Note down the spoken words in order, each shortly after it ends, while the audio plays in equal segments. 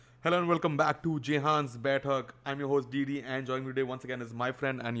Hello and welcome back to Jehan's Baitak. I'm your host Didi, and joining me today once again is my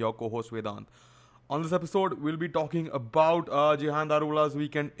friend and your co-host Vedant. On this episode, we'll be talking about Jehan Darula's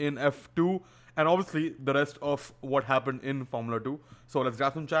weekend in F2 and obviously the rest of what happened in Formula 2. So let's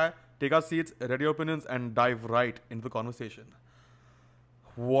grab some chai, take our seats, ready your opinions, and dive right into the conversation.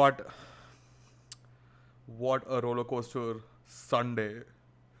 What what a roller coaster Sunday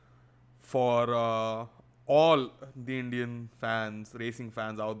for all the Indian fans, racing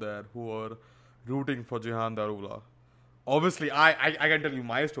fans out there who are rooting for Jehan Darula. Obviously, I can tell you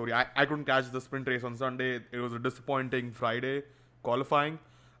my story. I couldn't catch the sprint race on Sunday. It was a disappointing Friday qualifying.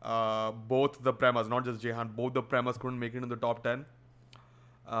 Both the Premas, not just Jehan, both the Premas couldn't make it in the top 10.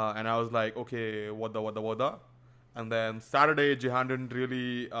 And I was like, okay, what the. And then Saturday, Jehan didn't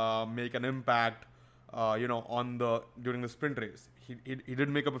really make an impact, on the during the sprint race. He did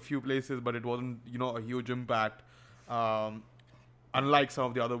make up a few places, but it wasn't, a huge impact. Um, Unlike some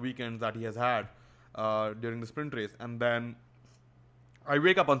of the other weekends that he has had during the sprint race. And then I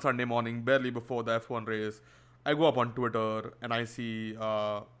wake up on Sunday morning, barely before the F1 race. I go up on Twitter and I see.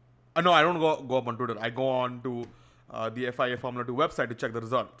 No, I don't go up on Twitter. I go on to the FIA Formula 2 website to check the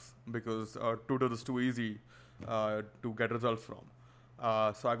results because Twitter is too easy to get results from.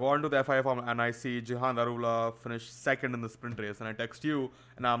 So I go on to the FIA Formula and I see Jehan Darula finish second in the sprint race. And I text you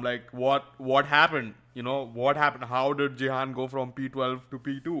and I'm like, what happened? What happened? How did Jehan go from P12 to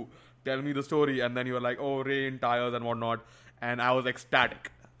P2? Tell me the story. And then you were like, oh, rain, tires and whatnot. And I was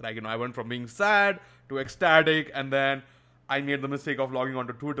ecstatic. I went from being sad to ecstatic. And then I made the mistake of logging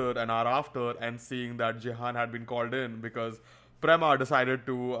onto Twitter an hour after and seeing that Jehan had been called in because Prema decided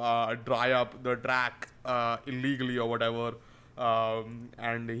to dry up the track illegally or whatever.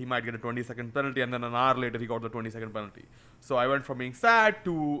 And he might get a 20-second penalty, and then an hour later he got the 20-second penalty. So I went from being sad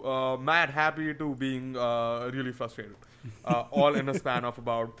to mad happy to being really frustrated, all in a span of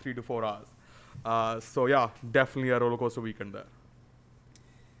about 3 to 4 hours. So yeah, definitely a roller coaster weekend there.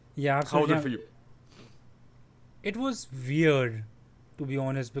 Yeah, How was absolutely. it for you? It was weird, to be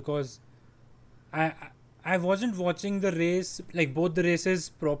honest, because I I wasn't watching the race, like both the races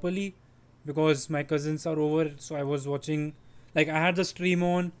properly, because my cousins are over. So I was watching, like I had the stream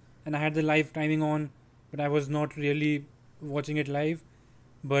on and I had the live timing on, but I was not really watching it live.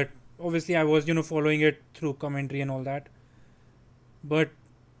 But obviously I was, following it through commentary and all that. But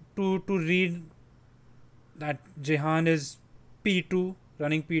to read that Jehan is P2,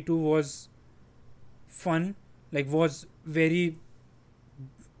 running P2 was fun, like was very,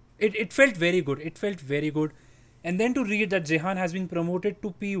 it felt very good. It felt very good. And then to read that Jehan has been promoted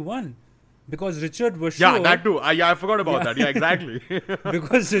to P1 because Richard Yeah, Verschoor, that too. I forgot about Yeah. that. Yeah, exactly.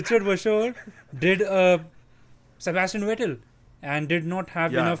 because Richard Verschoor did Sebastian Vettel and did not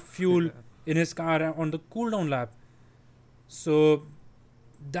have Yeah. enough fuel in his car on the cooldown lap. So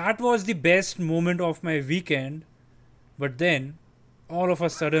that was the best moment of my weekend. But then all of a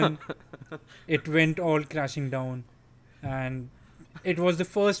sudden it went all crashing down, and it was the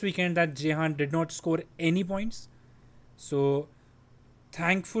first weekend that Jehan did not score any points. So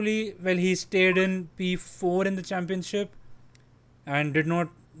thankfully, well, he stayed in P4 in the championship and did not,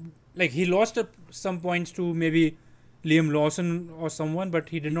 like, he lost some points to maybe Liam Lawson or someone, but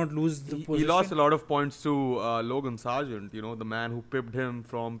he did not lose the He position. lost a lot of points to Logan Sargent, the man who pipped him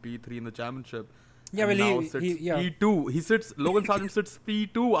from P3 in the championship. Yeah, And well, now sits yeah. P2. Logan Sargent sits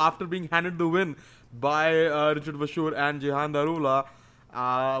P2 after being handed the win by Richard Verschoor and Jehan Darula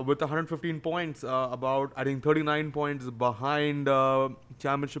with 115 points, about, I think, 39 points behind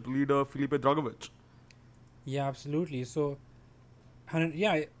championship leader Felipe Dragovic. Yeah, absolutely. So,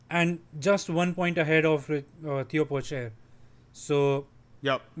 yeah, and just 1 point ahead of Theo Pocher. So,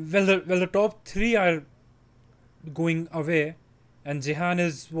 Yep. the top three are going away, and Jehan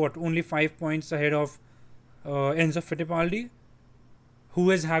is only 5 points ahead of Enzo Fittipaldi, who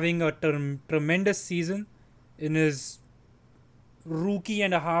is having a tremendous season in his rookie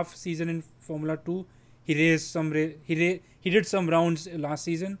and a half season in Formula 2. He raced some he did some rounds last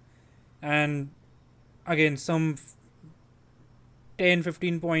season, and again some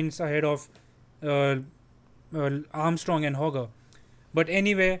 10-15 points ahead of Armstrong and Hogger. But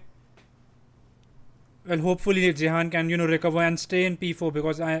anyway, well, hopefully Jehan can recover and stay in P4,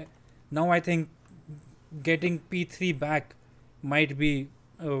 because I think getting P3 back might be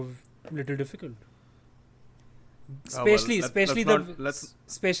a little difficult. Especially especially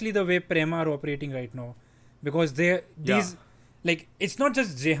the way Prema are operating right now, because it's not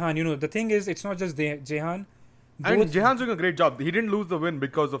just Jehan. The thing is, it's not just Jehan. And Jehan's doing a great job. He didn't lose the win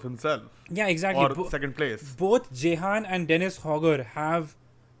because of himself. Yeah, exactly. Or second place. Both Jehan and Dennis Hogger have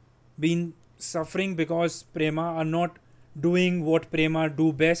been suffering because Prema are not doing what Prema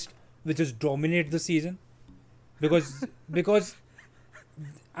do best, which is dominate the season. Because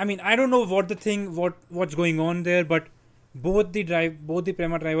I mean, I don't know what's going on there, but both the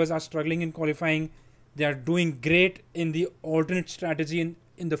Prema drivers are struggling in qualifying. They are doing great in the alternate strategy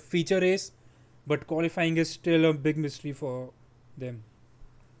in the feature race, but qualifying is still a big mystery for them.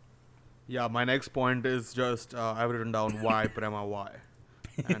 Yeah, my next point is just I've written down why Prema why,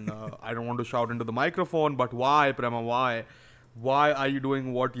 and I don't want to shout into the microphone, but why Prema why? Why are you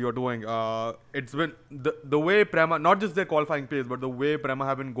doing what you're doing? It's been the way Prema, not just their qualifying pace, but the way Prema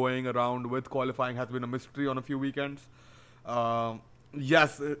have been going around with qualifying has been a mystery on a few weekends.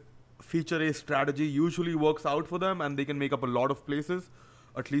 Yes, feature race strategy usually works out for them, and they can make up a lot of places,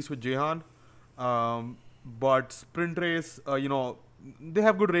 at least with Jehan. But sprint race, they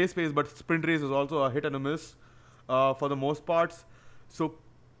have good race pace, but sprint race is also a hit and a miss for the most parts. So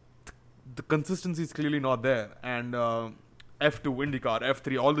the consistency is clearly not there. And F2, IndyCar,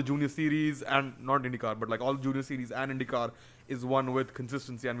 F3, all the junior series, and not IndyCar, but like all the junior series and IndyCar is one with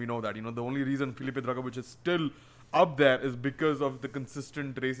consistency, and we know that. The only reason Felipe Dragovic is still up there is because of the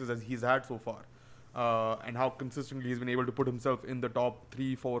consistent races as he's had so far, and how consistently he's been able to put himself in the top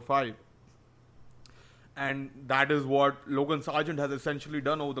 3, 4, 5. And that is what Logan Sargent has essentially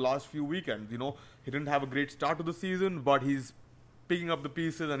done over the last few weekends. He didn't have a great start to the season, but he's picking up the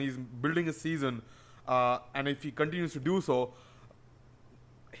pieces and he's building a season. And if he continues to do so,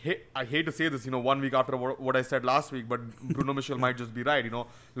 I hate to say this, 1 week after what I said last week, but Bruno Michel might just be right.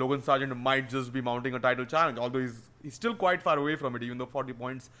 Logan Sargent might just be mounting a title challenge, although he's still quite far away from it, even though 40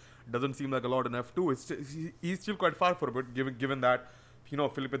 points doesn't seem like a lot in F2. He's still quite far from it, given that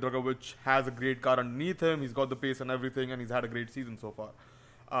Felipe Dragovic has a great car underneath him. He's got the pace and everything, and he's had a great season so far.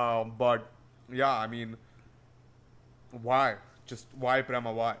 But yeah, I mean, why? Just why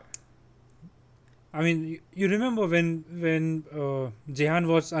Prema? Why? I mean, you remember when Jehan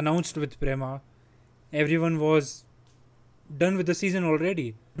was announced with Prema, everyone was done with the season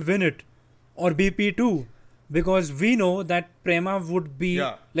already. Win it or be P2, because we know that Prema would be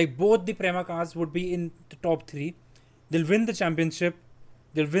like both the Prema cars would be in the top 3. They'll win the championship.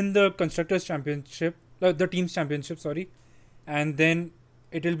 They'll win the constructors championship, the team's championship, sorry, and then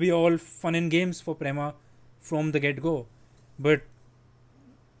it'll be all fun and games for Prema from the get-go. But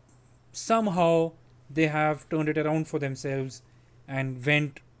somehow they have turned it around for themselves and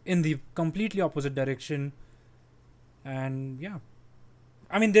went in the completely opposite direction. And yeah,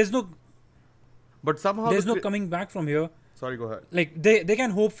 I mean, there's no coming back from here. Sorry, go ahead. Like they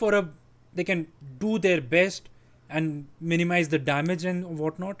can hope for they can do their best and minimize the damage and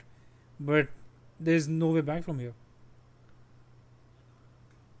whatnot, but there's no way back from here.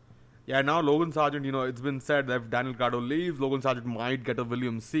 Yeah, now Logan Sargent, it's been said that if Daniel Ricciardo leaves, Logan Sargent might get a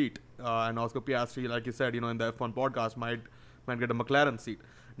Williams seat, and Oscar Piastri, like you said, in the F1 podcast, might get a McLaren seat.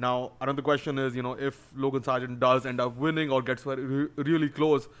 Now, another question is, if Logan Sargent does end up winning or gets really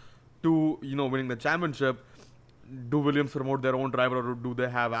close to, winning the championship, do Williams promote their own driver, or do they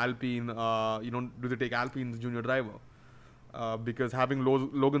have Alpine, do they take Alpine's junior driver? Because having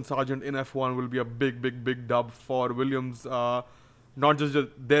Logan Sargent in F1 will be a big dub for Williams, not just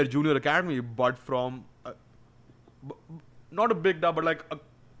their junior academy, but from not a big dub, but like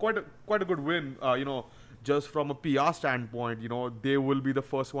quite a good win. Just from a PR standpoint, they will be the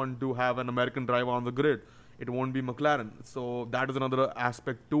first one to have an American driver on the grid. It won't be McLaren, so that is another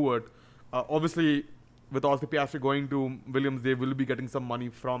aspect to it. Obviously, with Oscar Piastri going to Williams, they will be getting some money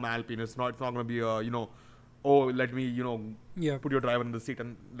from Alpine. It's not going to be let me put your driver in the seat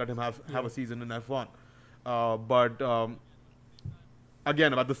and let him have a season in F1. But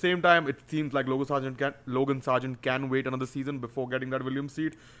again, at the same time, it seems like Logan Sargent can wait another season before getting that Williams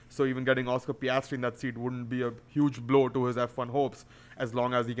seat. So even getting Oscar Piastri in that seat wouldn't be a huge blow to his F1 hopes, as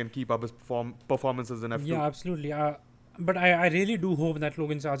long as he can keep up his performances in F2. Yeah, absolutely. But I really do hope that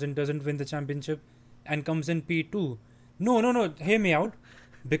Logan Sargent doesn't win the championship and comes in P2. No, hear me out.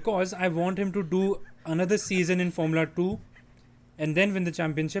 Because I want him to do another season in Formula 2 and then win the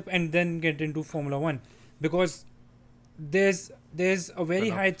championship and then get into Formula 1. Because there's a very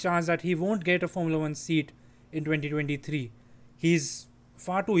high chance that he won't get a Formula 1 seat in 2023. He's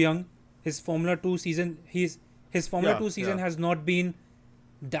far too young. His Formula 2 season has not been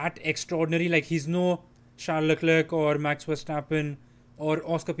that extraordinary. Like, he's no Charles Leclerc or Max Verstappen or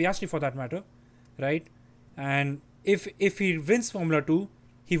Oscar Piastri for that matter, right? And if he wins Formula 2,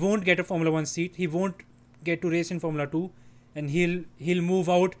 he won't get a Formula 1 seat. He won't get to race in Formula 2, and he'll move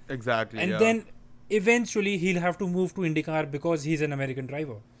out. Exactly. And then eventually he'll have to move to IndyCar because he's an American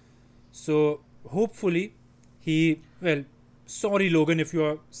driver. So hopefully sorry Logan if you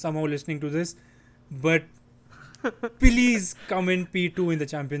are somehow listening to this, but please come in P2 in the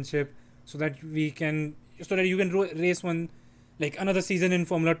championship so that you can race one like another season in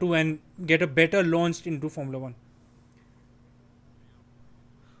Formula 2 and get a better launch into Formula 1.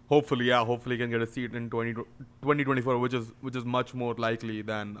 Hopefully, yeah. Hopefully, can get a seat in 2024, which is much more likely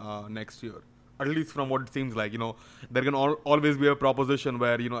than next year. At least from what it seems like, there can always be a proposition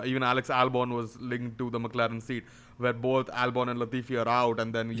where even Alex Albon was linked to the McLaren seat, where both Albon and Latifi are out,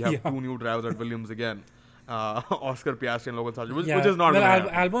 and then you have two new drivers at Williams again, Oscar Piastri and Logan Sargent, which is not. Well,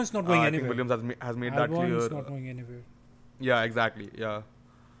 Albon's not going I anywhere. think Williams has made that clear. Albon's not going anywhere. Yeah, exactly. Yeah,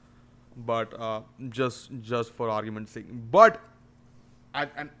 but just for argument's sake, but.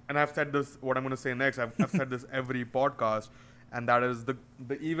 And I've said this, what I'm going to say next, I've said this every podcast, and that is the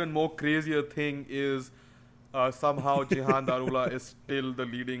even more crazier thing is somehow Jehan Darula is still the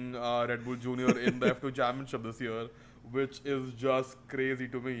leading Red Bull Junior in the F2 Championship this year, which is just crazy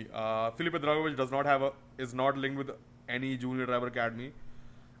to me. Filipe Dragovic is not linked with any junior driver academy.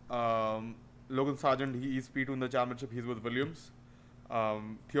 Logan Sargent, he's P2 in the championship, he's with Williams.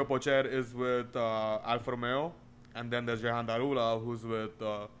 Theo Pocher is with Alfa Romeo. And then there's Jehan Darula, who's with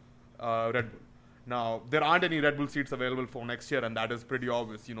Red Bull. Now, there aren't any Red Bull seats available for next year, and that is pretty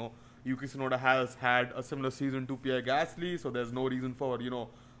obvious. Yuki Tsunoda has had a similar season to Pierre Gasly, so there's no reason for,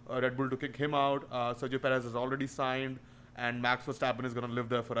 Red Bull to kick him out. Sergio Perez has already signed, and Max Verstappen is going to live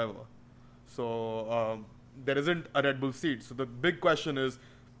there forever. So, there isn't a Red Bull seat. So, the big question is,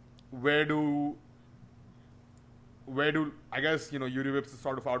 where do I guess, Yuri Vips is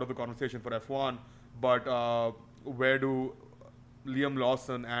sort of out of the conversation for F1, but where do Liam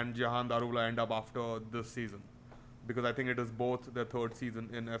Lawson and Jehan Darula end up after this season? Because I think it is both their third season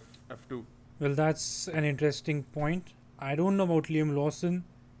in F2. Well, that's an interesting point. I don't know about Liam Lawson.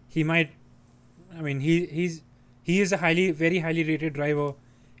 He might. I mean, he is a very highly rated driver,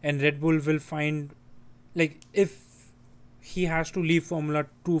 and Red Bull will find, like, if he has to leave Formula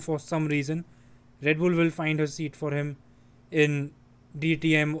 2 for some reason, Red Bull will find a seat for him in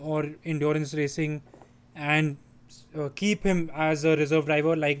DTM or endurance racing, and keep him as a reserve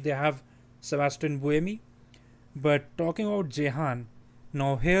driver like they have Sebastian Buemi. But talking about Jehan,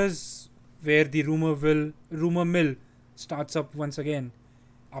 now here's where the rumor mill starts up once again.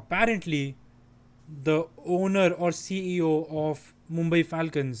 Apparently, the owner or CEO of Mumbai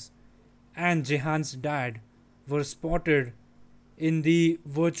Falcons and Jehan's dad were spotted in the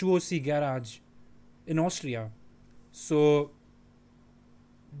Virtuosi garage in Austria. So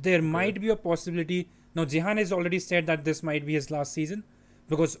there might be a possibility. Now, Jehan has already said that this might be his last season,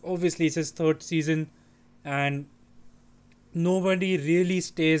 because obviously it's his third season and nobody really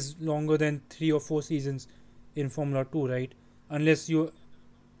stays longer than 3 or 4 seasons in Formula 2, right? Unless you...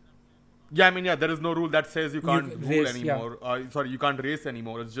 Yeah, I mean, there is no rule that says you can't rule race, anymore. Yeah. You can't race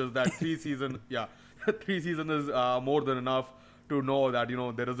anymore. It's just that 3 season, 3 season is more than enough to know that,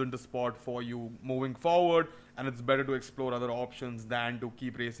 there isn't a spot for you moving forward, and it's better to explore other options than to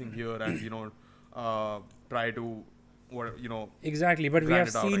keep racing here and, try to, Exactly, but we have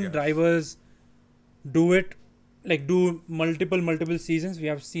seen drivers do it, like do multiple seasons. We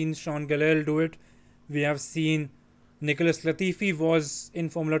have seen Sean Gallel do it. We have seen Nicholas Latifi was in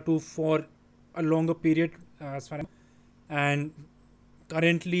Formula 2 for a longer period, and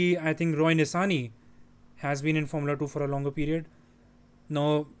currently I think Roy Nissany has been in Formula 2 for a longer period.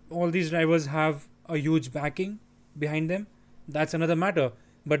 Now, all these drivers have a huge backing behind them. That's another matter.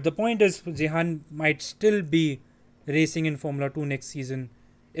 But the point is, Jehan might still be racing in Formula 2 next season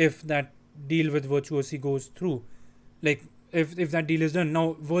if that deal with Virtuosi goes through. Like, if that deal is done.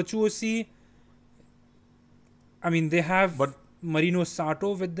 Now, Virtuosi, I mean, they have Marino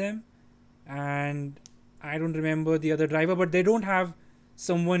Sato with them, and I don't remember the other driver, but they don't have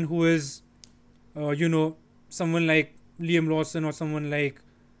someone who is, someone like Liam Lawson or someone like...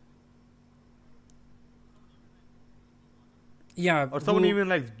 Yeah. Or someone even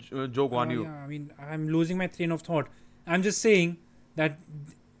like Zhou Guanyu. Yeah, I mean, I'm losing my train of thought. I'm just saying that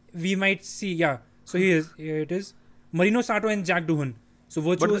we might see, so here it is. Marino Sato and Jack Doohan. So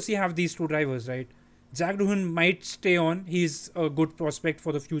Virtuosi have these two drivers, right? Jack Doohan might stay on. He's a good prospect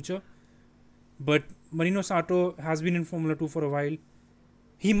for the future. But Marino Sato has been in Formula 2 for a while.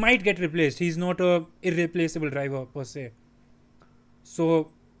 He might get replaced. He's not a irreplaceable driver per se.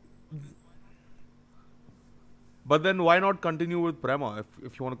 So... But then why not continue with Prema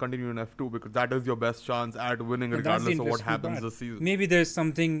if you want to continue in F2, because that is your best chance at winning regardless of what happens this season. Maybe there's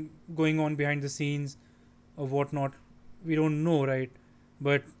something going on behind the scenes or whatnot. We don't know, right?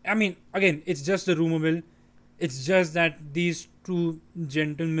 But I mean, again, it's just a rumor mill. It's just that these two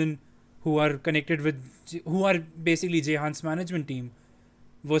gentlemen who are connected with, who are basically Jehan's management team,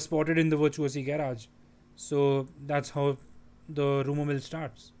 were spotted in the Virtuosi garage. So that's how the rumor mill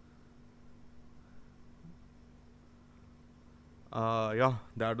starts. Yeah,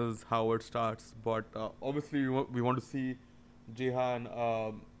 that is how it starts. But obviously, we want to see Jehan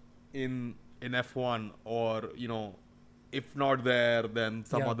in F1, or if not there, then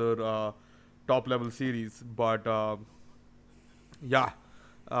some Yeah, other top level series. But yeah,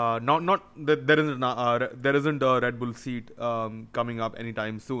 not that there isn't a Red Bull seat coming up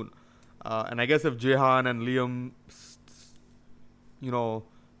anytime soon. And I guess if Jehan and Liam, you know,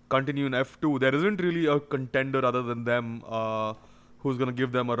 continue in F2, there isn't really a contender other than them who's going to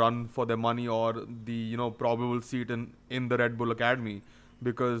give them a run for their money, or the probable seat in the Red Bull Academy.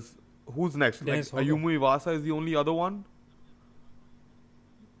 Because who's next? Like Dennis Hogger. Ayumu Iwasa is the only other one.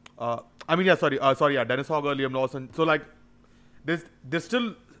 I mean, yeah, sorry, yeah, Dennis Hogger, Liam Lawson. So like, they're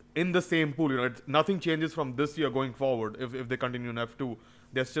still in the same pool. Nothing changes from this year going forward. If they continue in F2,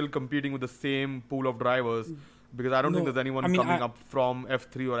 they're still competing with the same pool of drivers. Because I don't think No, there's anyone I mean coming up from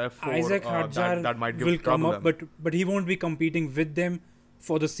F3 or F4 Isaac that Hadjar that might will give come trouble up, them. but he won't be competing with them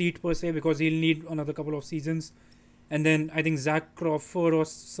for the seat per se because he'll need another couple of seasons. And then I think Zach Crawford or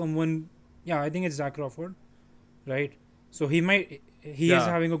someone, yeah, I think it's Zach Crawford, right? So he is Yeah,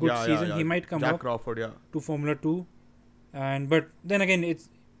 having a good season. yeah. He might come Jack up Crawford, yeah. to Formula 2, but then again,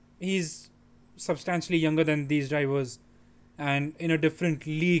 he's substantially younger than these drivers, and in a different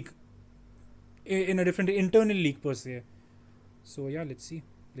league, in a different internal league per se. So yeah, let's see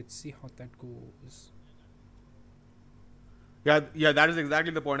how that goes. Yeah, that is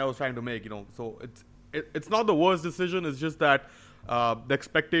exactly the point I was trying to make. So it's not the worst decision. It's just that the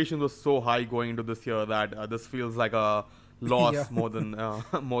expectation was so high going into this year that this feels like a loss Yeah. more than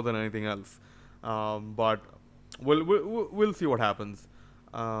more than anything else. But we'll see what happens.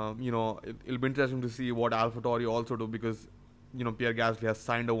 It'll be interesting to see what AlphaTauri also do, because Pierre Gasly has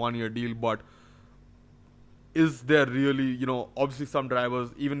signed a 1-year deal, but is there really, obviously some drivers,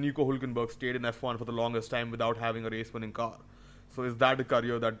 even Nico Hulkenberg stayed in F1 for the longest time without having a race winning car. So is that a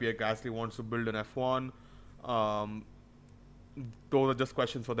career that Pierre Gasly wants to build in F1? Um, those are just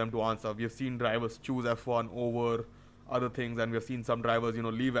questions for them to answer. We have seen drivers choose F1 over other things, and we have seen some drivers,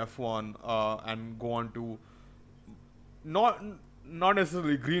 leave F1 and go on to not not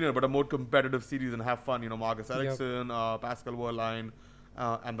necessarily greener, but a more competitive series and have fun. Marcus Yep. Ericsson, Pascal Wehrlein,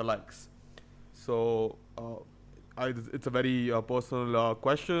 and the likes. So it's a very personal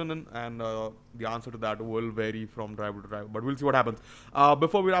question, and the answer to that will vary from driver to driver. But we'll see what happens.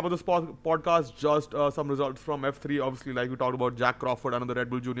 Before we wrap up this podcast, just some results from F3. Obviously, like we talked about, Jack Crawford, another Red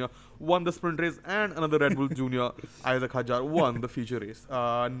Bull Junior, won the sprint race, and another Red Bull Junior, Isaac Hadjar, won the feature race.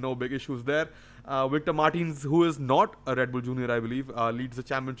 No big issues there. Victor Martins, who is not a Red Bull Junior, I believe, leads the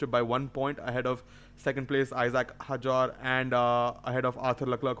championship by 1 point ahead of second place Isaac Hadjar, and ahead of Arthur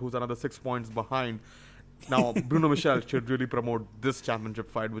Leclerc, who's another 6 points behind. Now, Bruno Michel should really promote this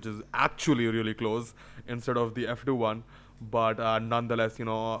championship fight, which is actually really close, instead of the F2 one. But nonetheless,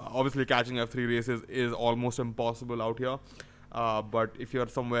 obviously catching F3 races is almost impossible out here. But if you're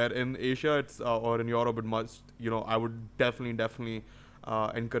somewhere in Asia, or in Europe, it must. I would definitely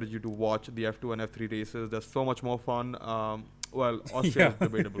encourage you to watch the F2 and F3 races. They're so much more fun. Well, Austria is Yeah.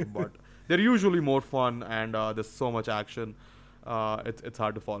 debatable, but they're usually more fun, and there's so much action. It's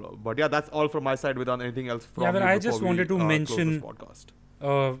hard to follow. But yeah, that's all from my side. Without anything else from Yeah, but you I before just we, wanted to close mention this podcast.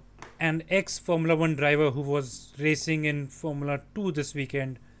 uh, an ex Formula 1 driver who was racing in Formula 2 this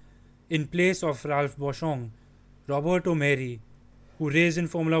weekend in place of Ralph Boschung, Roberto Meri, who raced in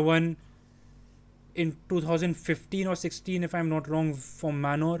Formula 1 in 2015 or 16, if I'm not wrong, for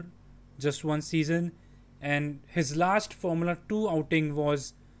Manor, just one season. And his last Formula 2 outing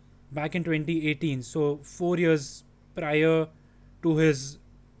was back in 2018, so 4 years prior to his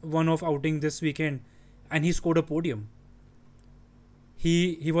one-off outing this weekend, and he scored a podium.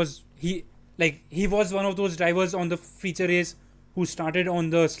 He was one of those drivers on the feature race who started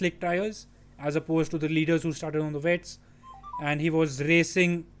on the slick tires as opposed to the leaders who started on the wets, and he was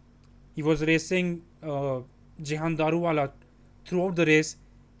racing Jehan Daruwala throughout the race.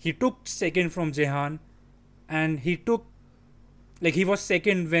 He took second from Jehan, and he was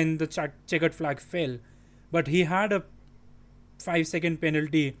second when the checkered flag fell, but he had a 5-second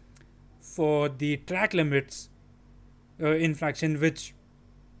penalty for the track limits infraction, which,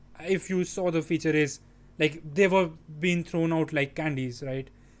 if you saw the feature race, like, they were being thrown out like candies, right?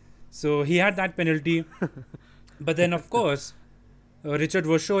 So he had that penalty. But then, of course, Richard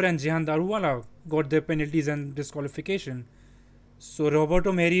Verschoor and Jehan Daruwala got their penalties and disqualification. So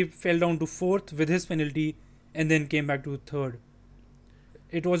Roberto Meri fell down to fourth with his penalty and then came back to third.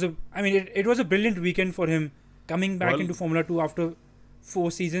 It was a brilliant weekend for him, coming back Well- into Formula 2 after 4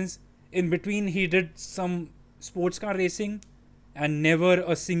 seasons. in between he did some sports car racing and never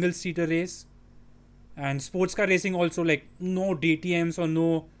a single seater race. And sports car racing also, like, no DTMs or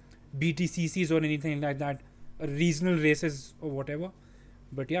no BTCCs or anything like that, regional races or whatever.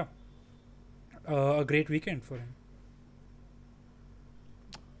 But yeah, a great weekend for him.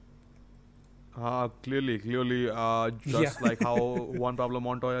 Clearly, just like how Juan Pablo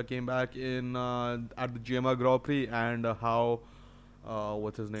Montoya came back in at the GMR Grand Prix, and how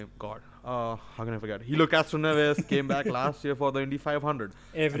what's his name? God, how can I forget? Hilo Castroneves came back last year for the Indy 500,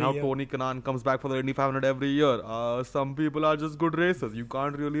 and Every how year. Tony Kanaan comes back for the Indy 500 every year. Some people are just good racers. You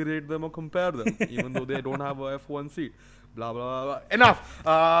can't really rate them or compare them, even though they don't have a F1 seat. Blah blah blah.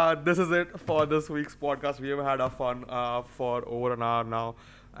 Enough. This is it for this week's podcast. We have had our fun for over an hour now,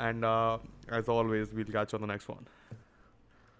 and as always, we'll catch you on the next one.